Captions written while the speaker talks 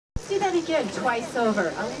Let's do that again, twice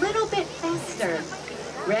over, a little bit faster.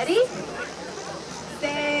 Ready?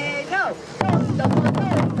 Say no.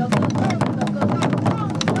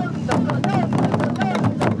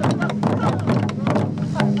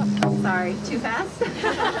 Sorry, too fast?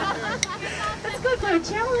 That's good for a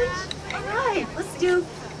challenge. All right, let's do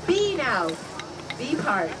B now. B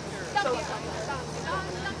part. So,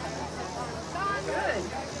 good.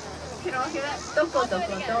 Can all hear that? Doko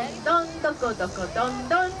doko don don, doko doko don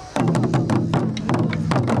don.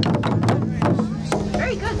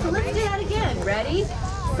 Very good, so let's do that again. Ready?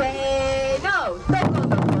 Say no. Doko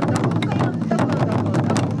doko don don, doko doko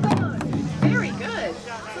don don. Very good.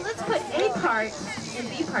 So let's put A part and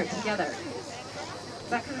B part together. Is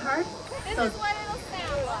that kind of hard? This is what it'll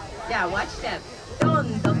sound like. Yeah, watch them. Don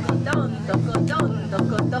doko don doko don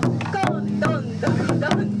doko doko don don doko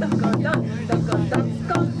don doko don doko doko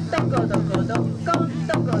doko doko doko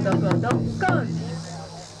doko doko doko.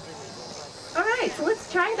 All right, so let's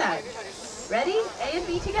try that. Ready? A and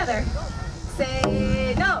B together.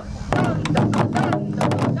 Say no. Don doko don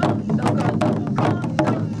doko don doko doko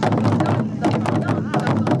don doko don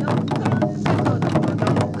doko don doko doko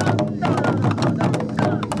doko doko.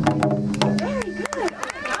 Very good. Oh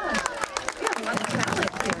my gosh. We have a lot of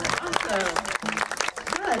talent here. Awesome.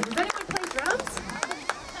 Good. Does anyone play drums?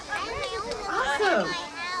 Awesome.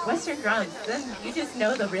 Western drums. Then you just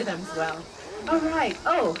know the rhythms well. All right.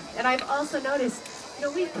 Oh, and I've also noticed,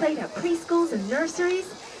 we've played at preschools and nurseries,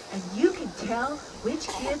 and you can tell which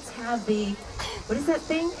kids have the, what is that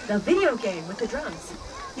thing? The video game with the drums.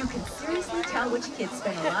 You can seriously tell which kids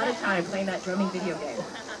spend a lot of time playing that drumming video game.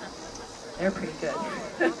 They're pretty good.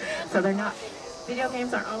 So they're not, video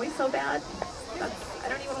games aren't always so bad. I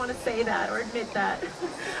don't even want to say that or admit that.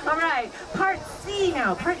 All right, part C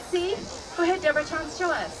now. Part C. Go ahead, Deborah Chance,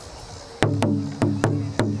 show us.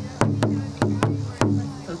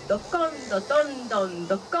 So, dokon, do don don,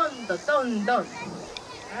 dokon, do don don.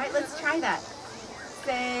 All right, let's try that.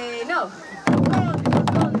 Say no. Dokon, do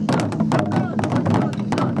don don, dokon,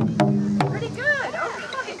 do don don. Pretty good. All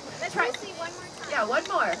right. Let's try. see one more time. Yeah, one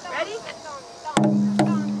more. Ready?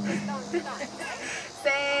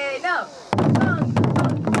 Say no.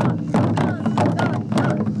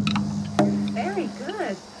 Very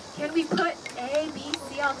good. Can we put A, B,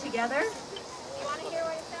 C all together? You want to hear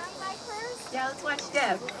what it sounds like first? Yeah, let's watch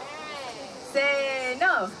Deb. Alright. Say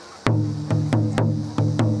no.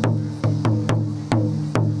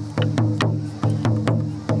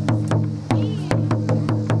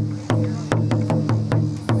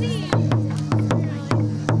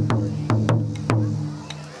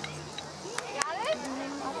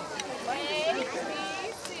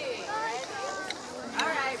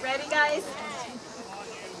 Ready, guys?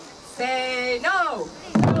 Say no.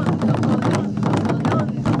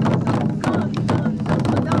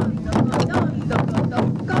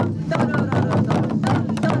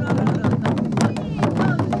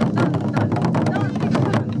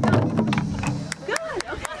 Good.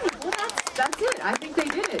 Okay. Well, that's it. I think they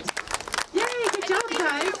did it. Yay! Good job,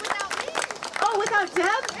 guys. Oh, without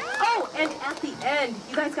Deb? Oh, and at the end,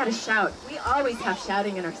 you guys got to shout. We always have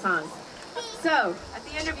shouting in our songs. So, at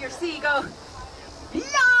the end of your C, go, la!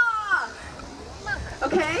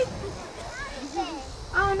 Okay?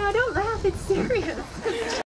 Oh no, don't laugh, it's serious.